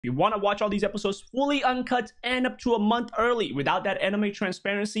you want to watch all these episodes fully uncut and up to a month early without that anime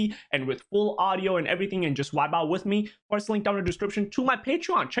transparency and with full audio and everything and just vibe out with me, first link down in the description to my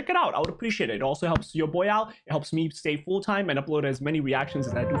Patreon. Check it out. I would appreciate it. It also helps your boy out. It helps me stay full-time and upload as many reactions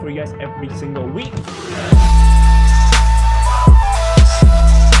as I do for you guys every single week.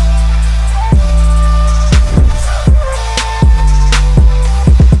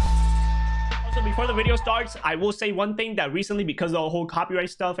 Before the video starts, I will say one thing that recently, because of the whole copyright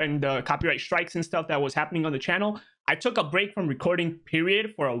stuff and the copyright strikes and stuff that was happening on the channel, I took a break from recording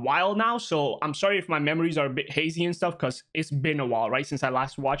period for a while now. So I'm sorry if my memories are a bit hazy and stuff, because it's been a while, right, since I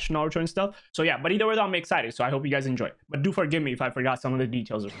last watched Naruto and stuff. So yeah, but either way, I'm excited. So I hope you guys enjoy. But do forgive me if I forgot some of the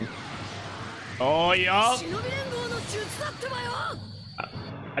details. Oh, yeah.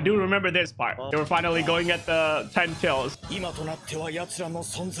 I do remember this part. They were finally going at the 10 tails.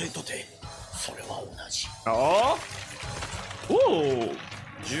 Oh. Ooh.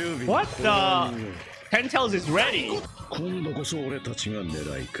 What the? 10 tails is ready.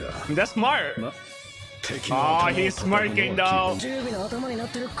 That's smart. Oh, he's smirking though.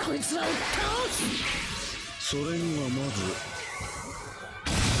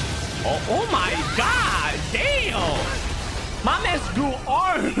 Oh my god, damn. My man's grew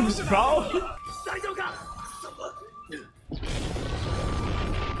arms, bro.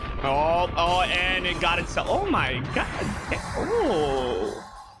 Oh, and it got itself. Oh my god. Oh.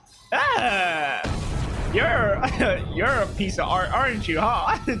 Ah. You're a piece of art, aren't you,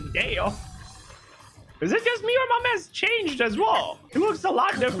 huh? Damn. Is it just me or my man's changed as well? He looks a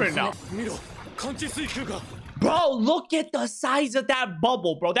lot different now. Bro, look at the size of that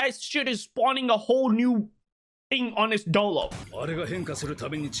bubble, bro. That shit is spawning a whole new thing on his dolo. Wait,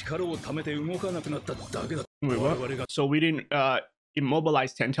 what? So we didn't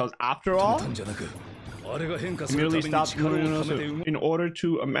immobilize 10 tails after all? Merely stopped in order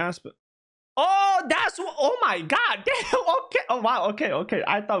to amass. Oh, that's what. Oh my god. Damn. Okay. Oh wow. Okay.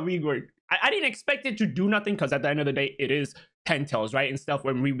 I thought we were. I didn't expect it to do nothing, because at the end of the day, it is 10 tails, right? And stuff,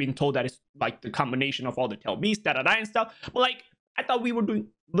 when we've been told that it's like the combination of all the tail beasts, and stuff. But like, I thought we were doing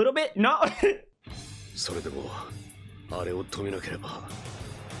a little bit. No.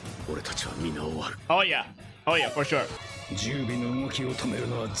 Oh yeah. Oh yeah, for sure.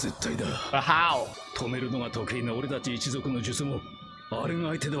 But how?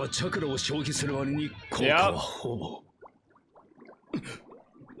 Yep.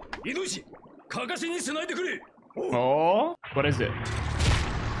 Oh, what is it?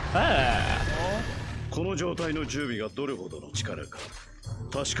 Ah.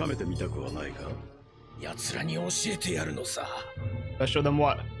 Let's show them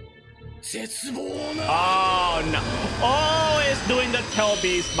what? Oh no. Oh, it's doing the tail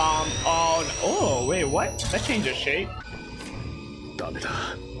beast bomb. Oh no. Oh wait, what? That changes shape.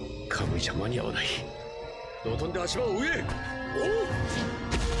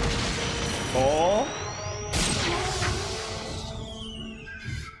 Oh.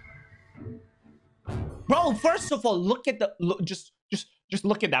 Bro, first of all, look at the just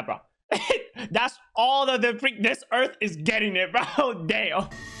look at that, bro. That's all that the freak this earth is getting it, bro. Damn.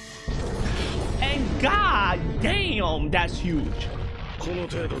 And god damn, that's huge.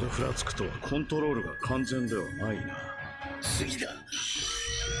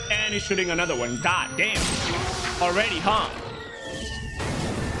 And he's shooting another one. God damn. Already, huh?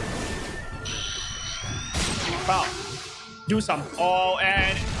 Wow. Do some. Oh,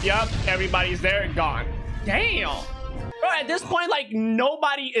 and yep, everybody's there. Gone. Damn. Bro, at this point, like,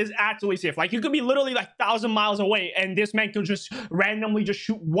 nobody is actually safe. Like, you could be literally like 1,000 miles away, and this man could just randomly just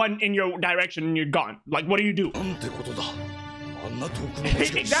shoot one in your direction, and you're gone. Like, what do you do?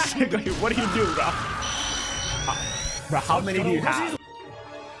 Exactly. What do you do, bro? Bro, how many do you have?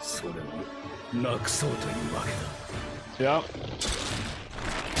 Yep.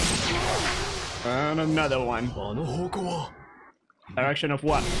 And another one. Direction of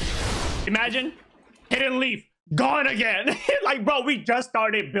what? Imagine. Hidden leaf. Gone again. Like, bro, we just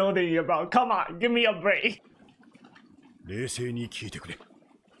started building it, bro. Come on, give me a break.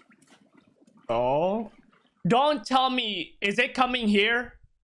 Oh. Don't tell me. Is it coming here?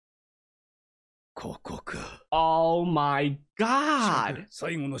 Oh my god.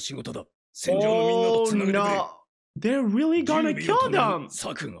 Oh no. They're really gonna kill them.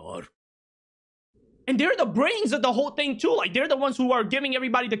 And they're the brains of the whole thing too. Like, they're the ones who are giving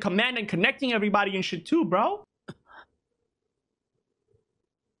everybody the command and connecting everybody and shit too, bro.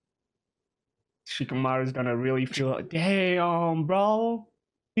 Shikamaru's gonna really feel it. Damn, bro.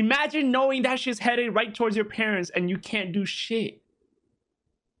 Imagine knowing that shit's headed right towards your parents and you can't do shit.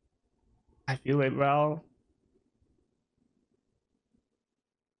 I feel it, bro.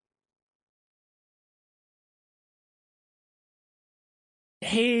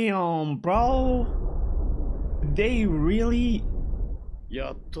 Damn, bro. They really.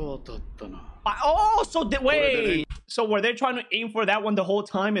 Oh, so wait. So were they trying to aim for that one the whole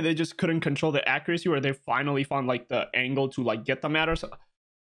time and they just couldn't control the accuracy, or they finally found like the angle to like get them at or so?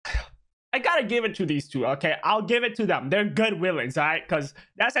 I gotta give it to these two, okay? I'll give it to them. They're good villains, all right? Because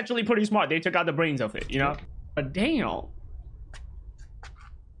that's actually pretty smart. They took out the brains of it, you know? But damn.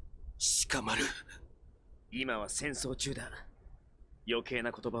 しかまる。今は戦争中だ。余計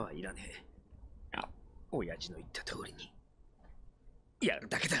な言葉はいらねえ。親父の言った通りにやる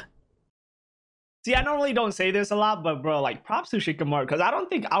だけだ。 See, I normally don't say this a lot, but bro, like props to Shikamaru, because I don't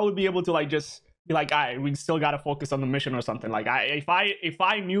think I would be able to like just be like, all right, we still gotta focus on the mission or something. Like, if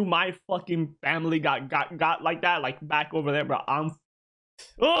I knew my fucking family got like that, like back over there, bro,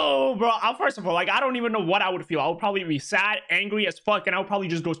 first of all, like I don't even know what I would feel. I would probably be sad, angry as fuck, and I would probably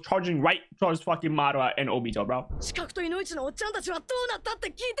just go charging right towards fucking Madara and Obito, bro.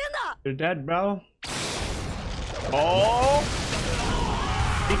 They're dead, bro. Oh,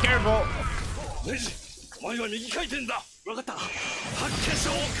 be careful.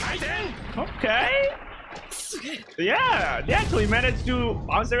 Okay. Yeah, they actually managed to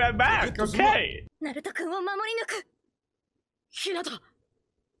bounce it right back. Okay.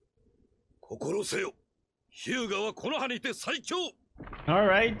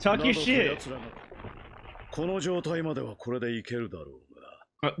 Alright, talk your shit.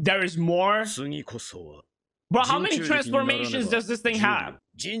 There is more? Bro, how many transformations does this thing have?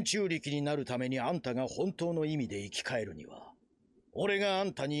 You need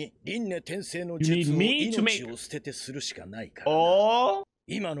me to make... Oh?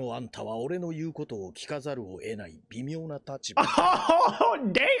 Oh,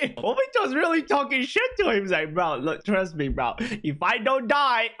 damn! Obito's really talking shit to him. He's like, bro, look, trust me, bro. If I don't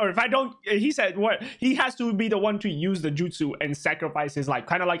die, or if I don't... He said, what? He has to be the one to use the jutsu and sacrifice his life.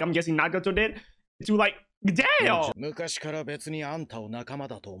 Kind of like I'm guessing Nagato did. To like... Damn!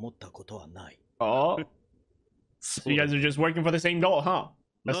 Oh. So you guys are just working for the same goal, huh?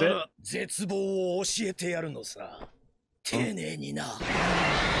 That's it?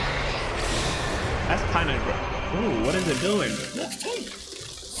 That's kind of... Ooh, what is it doing?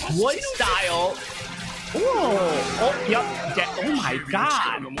 What style? Whoa! Oh, yep. Oh my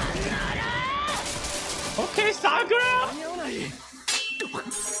god! Okay, Sakura!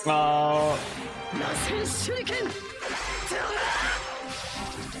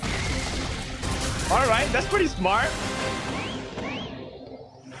 Alright, that's pretty smart.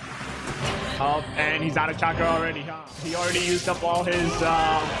 Oh, and he's out of chakra already, huh? He already used up all his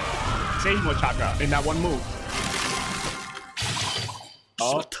Seismo chakra in that one move.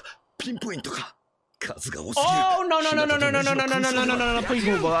 Oh. Oh, no, no, no, no, no, no, no, no, no, no, no, no, no, no, please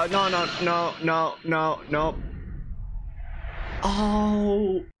move. No, no, no, no, no, no.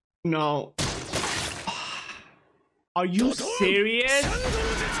 Oh, no. Are you serious?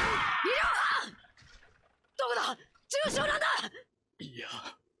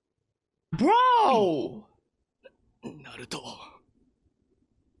 Bro! Naruto.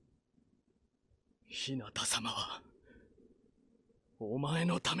 Hinata-sama wa omae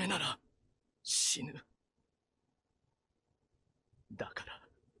no tame nara shinu. Dakara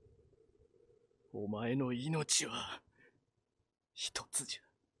omae no inochi wa hitotsu ja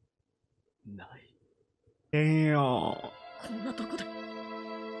nai. Damn. こんなとこで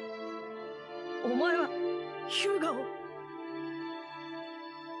お前はヒューガを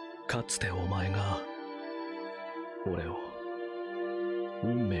かつてお前が俺を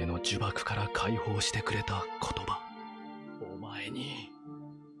運命の呪縛から解放してくれた言葉お前に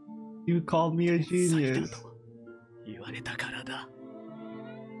You called me a genius 言われたからだ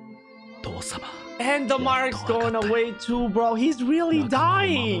父様 And the mark's going away too, bro. He's really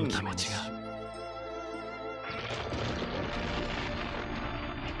dying.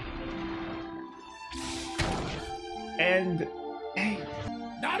 And hey,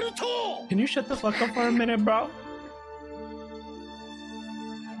 Naruto! Can you shut the fuck up for a minute, bro?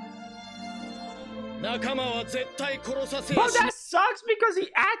 Bro, that sucks because he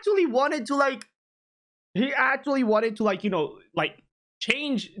actually wanted to like, you know, like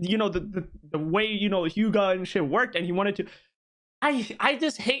change, you know, the way, you know, Hyuga and shit worked, and he wanted to. I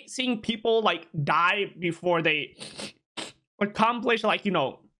just hate seeing people like die before they accomplish, like, you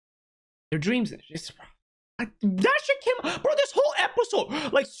know, their dreams and shit. That shit came, bro. This whole episode,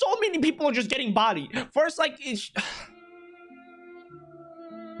 like, so many people are just getting bodied. First, like, it's,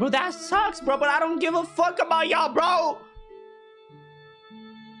 bro, that sucks, bro. But I don't give a fuck about y'all, bro.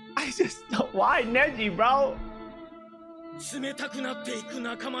 I just don't. Why Neji, bro?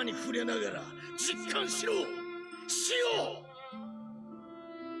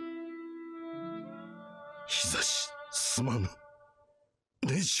 久しすまぬ。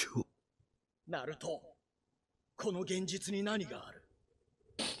ネジを。ナルト、この現実に何がある？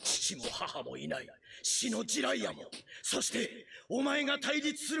父も母もいない死のジライアも、そしてお前が対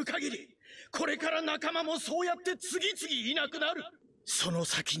立する限り、これから仲間もそうやって次々いなくなる。その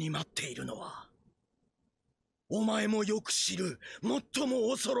先に待っているのは、お前もよく知る最も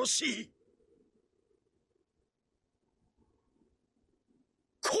恐ろしい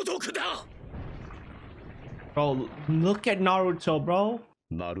孤独だ。 Bro, look at Naruto, bro.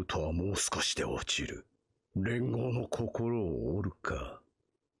 ナルトはもう少しで落ちる。連合の心を折るか。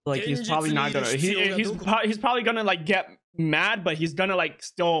Like he's probably not gonna. He's probably gonna like get mad, but he's gonna like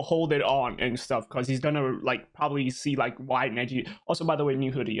still hold it on and stuff because he's gonna like probably see like why Neji. Also, by the way,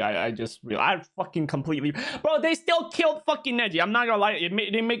 new hoodie. I just realized I fucking completely, bro. They still killed fucking Neji. I'm not gonna lie. It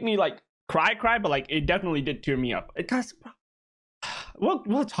didn't make me like cry, but like it definitely did tear me up. Because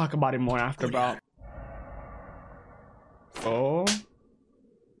we'll talk about it more after, bro. Oh.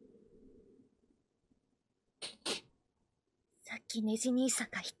 さっきネジ兄さん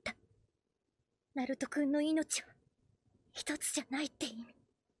が言った。ナルト君の命は一つじゃないって意味。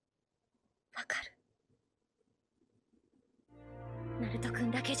わかる。ナルト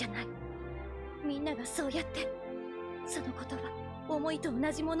君だけじゃない。みんながそうやって、その言葉、思いと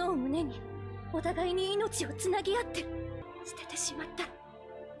同じものを胸に、お互いに命をつなぎ合ってる。捨ててしまったら、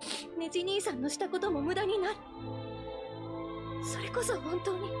ネジ兄さんのしたことも無駄になる。それこそ本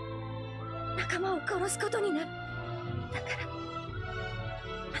当に仲間を殺すことになる。だから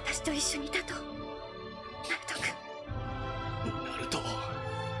私と一緒にいたと、ナルト君。ナルト、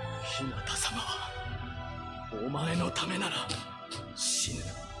日向様はお前のためなら死ぬ。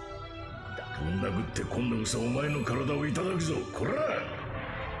ぶん殴って今度こそお前の体をいただくぞ。こら、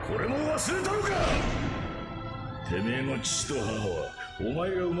これも忘れたのか。てめえの父と母はお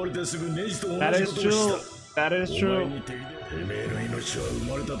前が生まれてすぐネジと同じことをした。That is true. てめえの命は生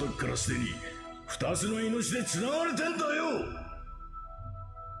まれた時からすでに二つの命で繋がれてんだよ。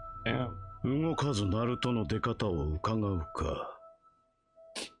動かずナルトの出方を伺うか。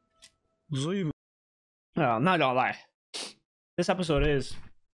随分。No, I'm not gonna lie. This episode is.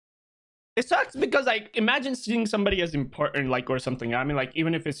 It sucks because like imagine seeing somebody as important like or something. I mean like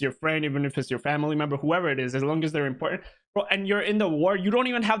even if it's your friend, even if it's your family member, whoever it is, as long as they're important, bro, and you're in the war, you don't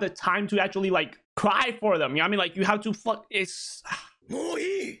even have the time to actually like cry for them. You know what I mean? Like you have to fuck. It's.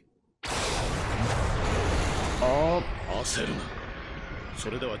 Oh. 焦るな。そ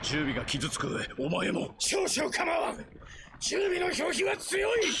れでは準備が傷つく上、お前も。少々構わん。準備の表記は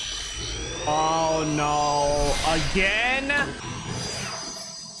強い。Oh no! Again?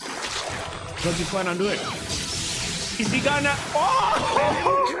 What's he plan on doing? Is he gonna? Oh!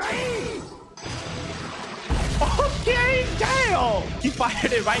 Okay, damn! He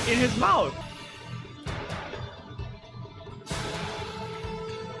fired it right in his mouth.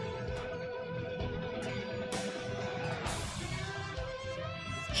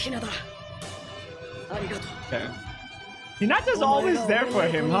 Hinata's always there for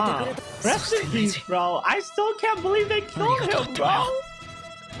him, huh? Rest in peace, bro. I still can't believe they killed him, bro.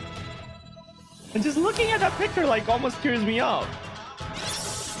 And just looking at that picture like almost tears me up.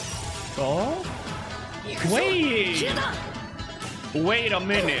 Oh? Wait a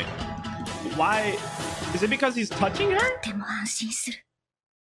minute. Why? Is it because he's touching her?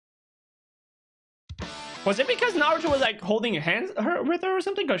 Was it because Naruto was like holding hands with her or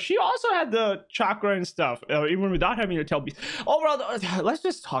something? Because she also had the chakra and stuff, even without having to tell me. Overall, let's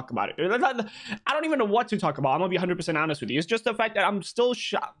just talk about it. I don't even know what to talk about. I'm gonna be 100% honest with you. It's just the fact that I'm still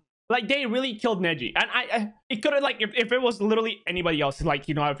shocked. Like they really killed Neji, and it could have like if it was literally anybody else, like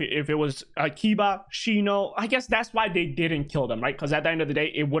you know if it was Kiba, Shino, I guess that's why they didn't kill them, right? Because at the end of the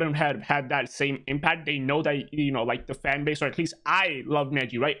day, it wouldn't have had that same impact. They know that you know like the fan base, or at least I love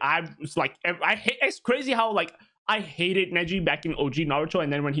Neji, right? I was like I hate. It's crazy how like I hated Neji back in OG Naruto,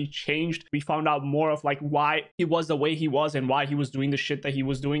 and then when he changed, we found out more of like why he was the way he was and why he was doing the shit that he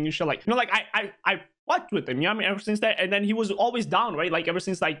was doing and shit. Like you know, like I fucked with him, you know what I mean, ever since that. And then he was always down, right? Like ever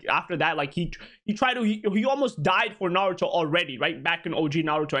since like after that, like he tried to he almost died for Naruto already, right? Back in OG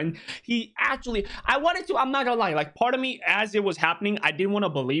Naruto. And he actually, I'm not gonna lie, like part of me as it was happening, I didn't want to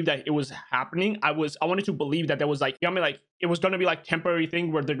believe that it was happening. I wanted to believe that there was like, you know what I mean, like it was gonna be like temporary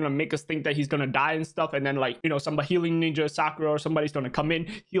thing where they're gonna make us think that he's gonna die and stuff, and then like you know some healing ninja Sakura or somebody's gonna come in,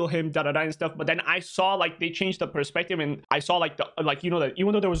 heal him, and stuff. But then I saw like they changed the perspective, and I saw like the like you know that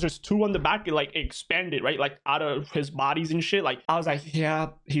even though there was just two on the back, it like expanded expanded, right? Like out of his bodies and shit. Like I was like, yeah,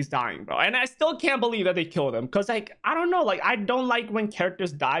 he's dying, bro. And I still can't believe that they killed him, because like I don't know, like I don't like when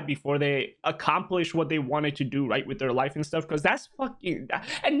characters die before they accomplish what they wanted to do, right, with their life and stuff, because that's fucking.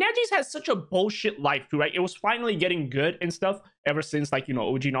 And Neji's has such a bullshit life too, right? It was finally getting good and stuff ever since, like, you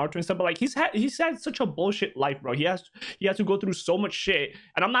know, OG Naruto and stuff, but like he's had such a bullshit life, bro. He has to go through so much shit.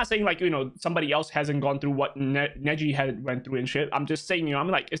 And I'm not saying like, you know, somebody else hasn't gone through what Neji had went through and shit. I'm just saying, you know, I'm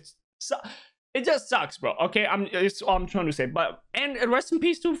like, it just sucks, bro. Okay, it's all I'm trying to say. But and rest in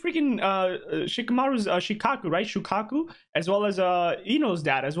peace to freaking Shikamaru's Shikaku, right? Shukaku, as well as Ino's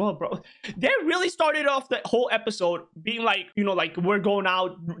dad as well, bro. They really started off the whole episode being like, you know, like we're going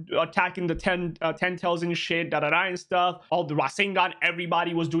out attacking the 10 tails and shit, and stuff. All the Rasengan,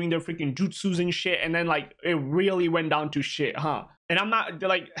 everybody was doing their freaking jutsus and shit, and then like it really went down to shit, huh? And I'm not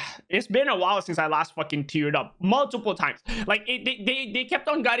like, it's been a while since I last fucking teared up multiple times. Like they kept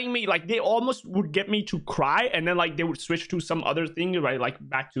on guiding me. Like they almost would get me to cry, and then like they would switch to some other thing, right? Like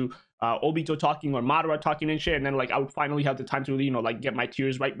back to Obito talking or Madara talking and shit. And then like I would finally have the time to, you know, like get my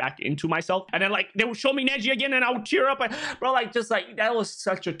tears right back into myself. And then like they would show me Neji again, and I would tear up. And, bro, like just like that was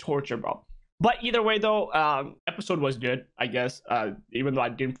such a torture, bro. But either way, though, episode was good, I guess. Even though I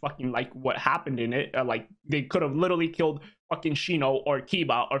didn't fucking like what happened in it. Like, they could have literally killed fucking Shino or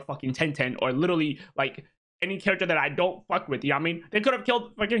Kiba or fucking Tenten or literally, like, any character that I don't fuck with, you know what I mean? They could have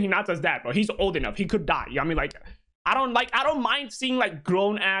killed fucking Hinata's dad, bro. He's old enough. He could die, you know what I mean? Like, I don't mind seeing, like,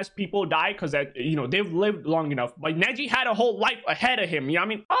 grown-ass people die because, you know, they've lived long enough. But Neji had a whole life ahead of him, you know what I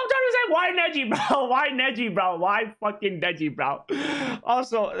mean? I'm trying to say, why Neji, bro? Why Neji, bro? Why fucking Neji, bro?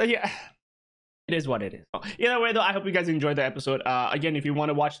 Also, yeah... It is what it is. Either way, though, I hope you guys enjoyed the episode. Again, if you want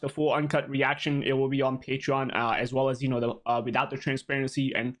to watch the full uncut reaction, it will be on Patreon, as well as, you know, the without the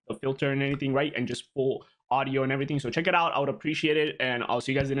transparency and the filter and anything, right? And just full audio and everything. So check it out. I would appreciate it. And I'll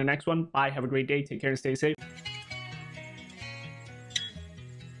see you guys in the next one. Bye. Have a great day. Take care and stay safe.